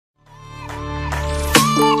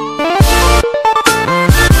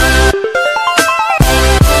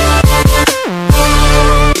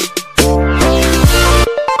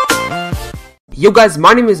Yo guys,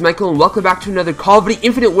 my name is Michael and welcome back to another Call of Duty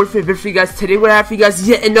Infinite Warfare video for you guys. Today what I have for you guys is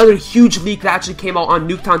yet another huge leak that actually came out on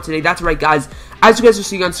NUK3TOWN today. That's right guys, as you guys are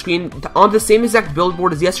seeing on screen, on the same exact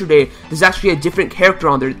billboard as yesterday, there's actually a different character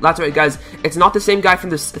on there. That's right guys, it's not the same guy from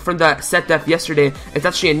the set def yesterday, it's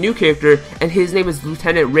actually a new character and his name is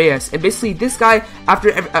Lieutenant Reyes. And basically this guy, after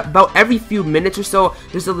about every few minutes or so,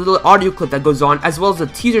 there's a little audio clip that goes on, as well as a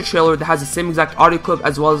teaser trailer that has the same exact audio clip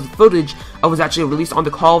as well as the footage was actually released on the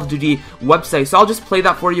Call of Duty website. So I'll just play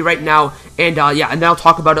that for you right now, and yeah, and then I'll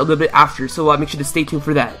talk about it a little bit after, so make sure to stay tuned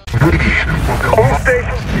for that. All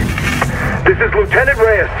stations, this is Lieutenant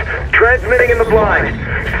Reyes, transmitting in the blind.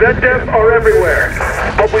 Set def are everywhere,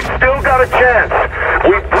 but we still got a chance.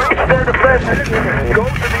 We breached their defenses. Go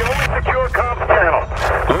to the only secure comms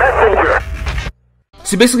channel, Messenger.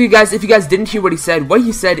 So basically guys, if you guys didn't hear what he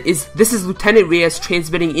said is, this is Lieutenant Reyes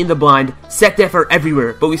transmitting in the blind. Set def are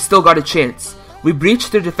everywhere, but we still got a chance. We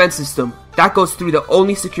breached their defense system. That goes through the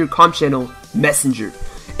only secure comm channel, Messenger.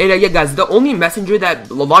 And yeah guys, the only messenger that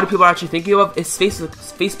a lot of people are actually thinking of is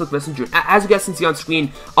Facebook Messenger. As you guys can see on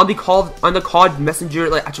screen, on the COD Messenger,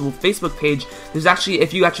 like actual Facebook page, there's actually,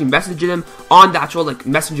 if you actually message them on the actual like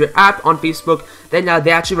Messenger app on Facebook, then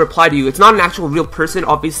they actually reply to you. It's not an actual real person,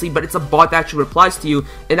 obviously, but it's a bot that actually replies to you.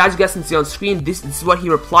 And as you guys can see on screen, this is what he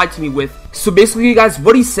replied to me with. So basically guys,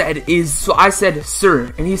 what he said is, so I said,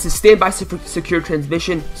 sir, and he says, stand by secure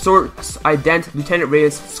transmission, source ident, Lieutenant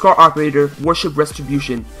Reyes, SCAR operator, warship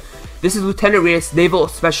retribution. This is Lieutenant Reyes, Naval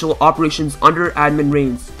Special Operations under Admin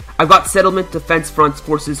Reyes. I've got Settlement Defense Front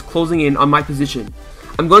forces closing in on my position.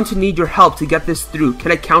 I'm going to need your help to get this through.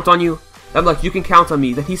 Can I count on you? I'm like, you can count on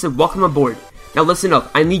me. Then he said, welcome aboard. Now listen up,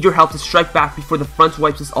 I need your help to strike back before the front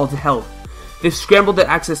wipes us all to hell. They've scrambled the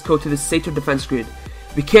access code to the Acer defense grid.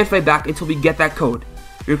 We can't fight back until we get that code.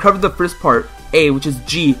 We recovered the first part, A, which is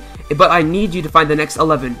G, but I need you to find the next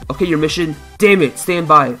 11. Okay, your mission? Damn it, stand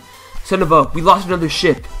by. Son of a, we lost another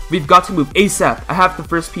ship. We've got to move ASAP. I have the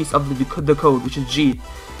first piece of the code, which is G,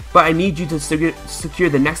 but I need you to secure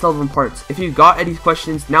the next 11 parts. If you've got any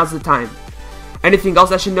questions, now's the time. Anything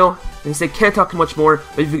else I should know? They said, can't talk much more,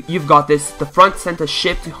 but you've got this. The front sent a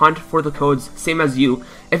ship to hunt for the codes, same as you.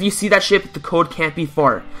 If you see that ship, the code can't be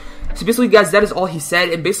far. So basically guys, that is all he said,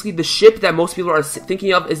 and basically the ship that most people are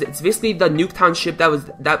thinking of is, it's basically the NUK3TOWN ship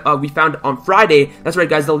that we found on Friday. That's right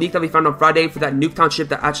guys, the leak that we found on Friday for that NUK3TOWN ship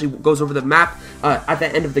that actually goes over the map at the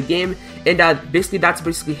end of the game. And basically that's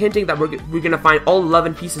basically hinting that we're gonna find all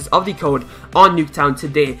 11 pieces of the code on NUK3TOWN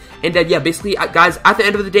today. And then yeah, basically guys, at the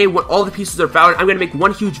end of the day, when all the pieces are found, I'm gonna make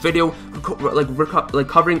one huge video like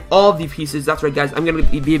covering all of the pieces. That's right guys, I'm gonna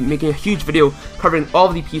be making a huge video covering all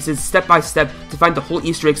of the pieces step by step to find the whole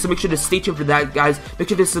Easter egg. So make sure to stay tuned for that guys. Make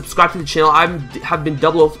sure to subscribe to the channel. I have been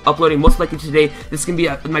double uploading most likely today. This is gonna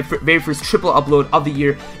be my very first triple upload of the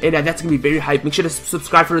year, and that's gonna be very hype. Make sure to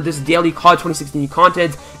subscribe for this daily COD 2016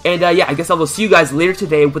 content. And yeah, I guess I will see you guys later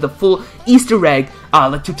today with a full Easter egg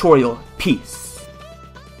like tutorial. Peace.